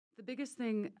The biggest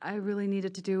thing I really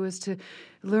needed to do was to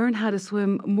learn how to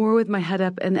swim more with my head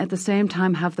up and at the same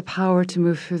time have the power to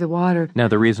move through the water. Now,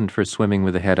 the reason for swimming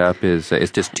with the head up is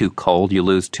it's just too cold. You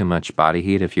lose too much body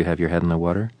heat if you have your head in the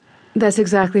water? That's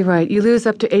exactly right. You lose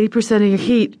up to 80% of your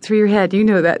heat through your head. You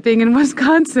know that, being in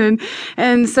Wisconsin.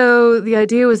 And so the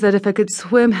idea was that if I could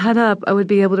swim head up, I would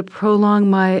be able to prolong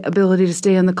my ability to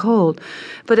stay in the cold.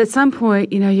 But at some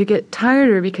point, you get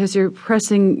tireder because you're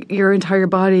pressing your entire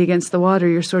body against the water.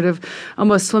 You're sort of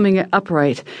almost swimming it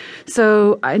upright.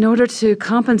 So in order to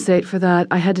compensate for that,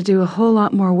 I had to do a whole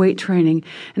lot more weight training.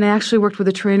 And I actually worked with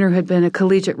a trainer who had been a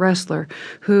collegiate wrestler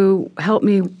who helped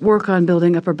me work on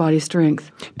building upper body strength.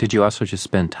 Did you also just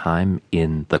spend time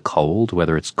in the cold,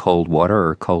 whether it's cold water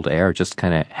or cold air, just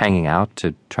kind of hanging out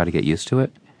to try to get used to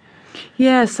it?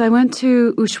 Yes, I went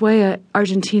to Ushuaia,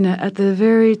 Argentina, at the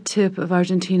very tip of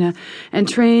Argentina, and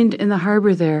trained in the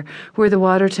harbor there, where the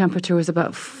water temperature was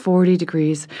about 40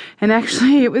 degrees. And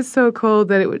actually, it was so cold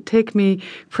that it would take me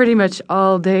pretty much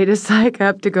all day to psych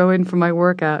up to go in for my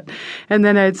workout. And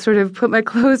then I'd sort of put my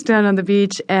clothes down on the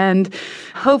beach, and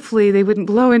hopefully they wouldn't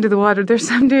blow into the water. There's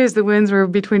some days the winds were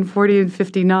between 40 and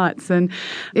 50 knots, and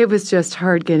it was just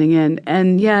hard getting in.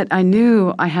 And yet I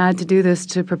knew I had to do this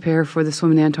to prepare for the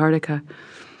swim in Antarctica.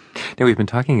 Now, we've been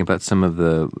talking about some of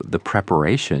the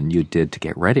preparation you did to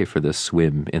get ready for this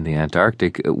swim in the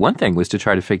Antarctic. One thing was to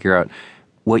try to figure out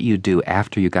what you do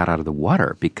after you got out of the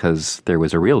water, because there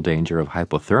was a real danger of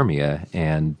hypothermia,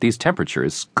 and these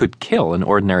temperatures could kill an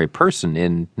ordinary person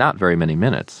in not very many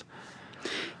minutes.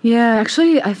 Yeah,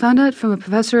 actually, I found out from a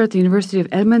professor at the University of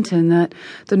Edmonton that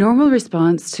the normal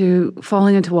response to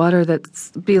falling into water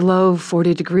that's below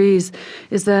 40 degrees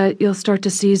is that you'll start to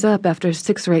seize up after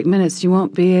 6 or 8 minutes. You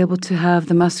won't be able to have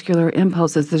the muscular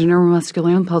impulses, the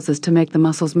neuromuscular impulses to make the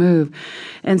muscles move.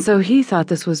 And so he thought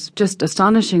this was just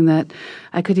astonishing that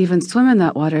I could even swim in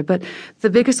that water. But the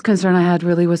biggest concern I had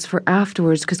really was for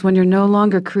afterwards, because when you're no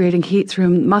longer creating heat through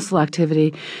muscle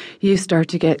activity, you start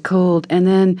to get cold, and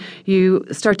then you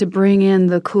start to bring in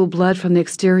the cool blood from the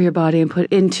exterior body and put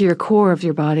it into your core of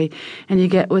your body, and you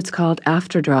get what's called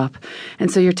afterdrop.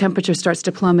 And so your temperature starts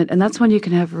to plummet, and that's when you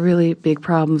can have really big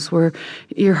problems where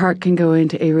your heart can go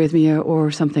into arrhythmia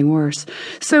or something worse.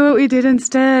 So what we did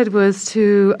instead was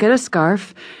to get a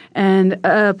scarf and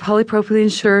a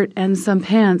polypropylene shirt and some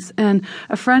pants. And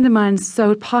a friend of mine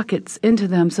sewed pockets into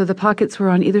them. So the pockets were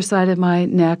on either side of my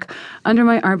neck, under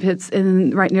my armpits,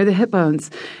 and right near the hip bones.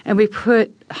 And we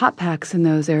put hot packs in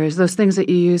those areas, those things that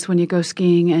you use when you go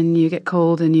skiing and you get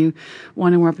cold and you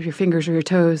want to warm up your fingers or your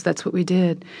toes. That's what we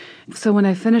did. So when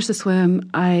I finished the swim,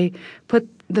 I put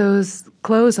those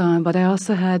clothes on, but I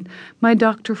also had my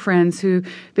doctor friends who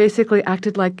basically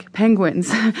acted like penguins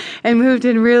and moved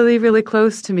in really, really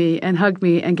close to me and hugged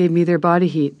me and gave me their body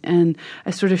heat. And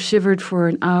I sort of shivered for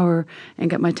an hour and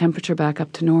got my temperature back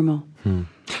up to normal.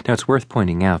 Now, it's worth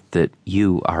pointing out that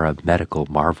you are a medical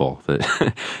marvel.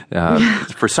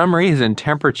 That for some reason,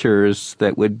 temperatures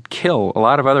that would kill a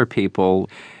lot of other people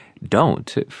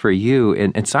don't for you.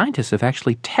 And scientists have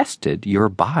actually tested your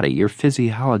body, your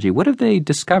physiology. What have they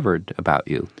discovered about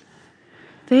you?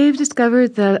 They've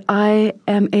discovered that I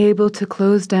am able to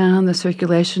close down the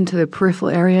circulation to the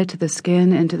peripheral area, to the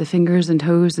skin, and to the fingers and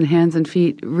toes and hands and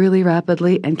feet really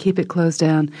rapidly and keep it closed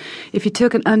down. If you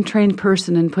took an untrained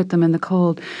person and put them in the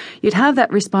cold, you'd have that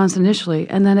response initially,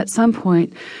 and then at some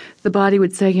point, the body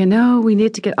would say, we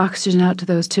need to get oxygen out to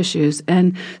those tissues.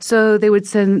 And so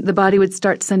the body would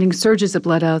start sending surges of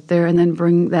blood out there and then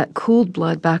bring that cooled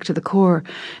blood back to the core.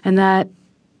 And that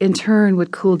in turn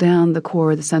would cool down the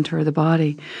core, the center of the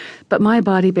body. But my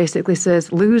body basically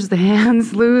says, lose the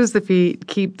hands, lose the feet,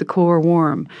 keep the core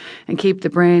warm, and keep the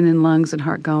brain and lungs and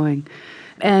heart going.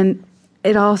 And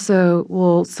it also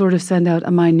will sort of send out a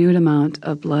minute amount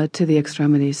of blood to the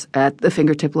extremities at the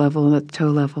fingertip level and at the toe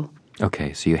level.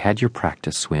 Okay, so you had your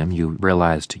practice swim. You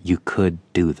realized you could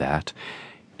do that.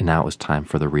 And now it was time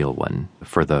for the real one,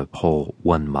 for the whole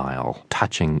 1 mile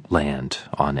touching land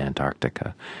on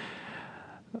Antarctica.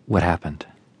 What happened?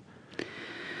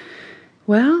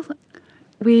 Well,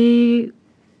 we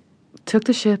took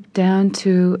the ship down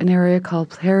to an area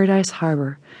called Paradise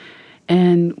Harbor,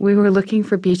 and we were looking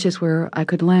for beaches where I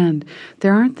could land.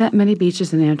 There aren't that many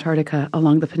beaches in Antarctica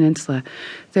along the peninsula.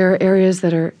 There are areas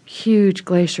that are huge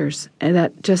glaciers and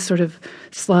that just sort of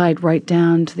slide right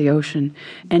down to the ocean.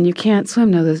 And you can't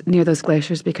swim near those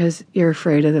glaciers because you're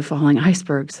afraid of the falling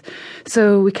icebergs.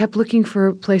 So we kept looking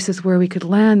for places where we could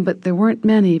land, but there weren't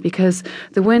many because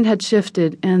the wind had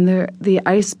shifted and the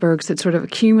icebergs had sort of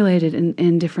accumulated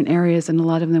in different areas, and a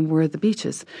lot of them were the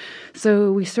beaches.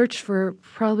 So we searched for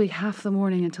probably half the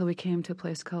morning until we came to a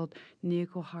place called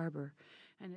Nyiko Harbor.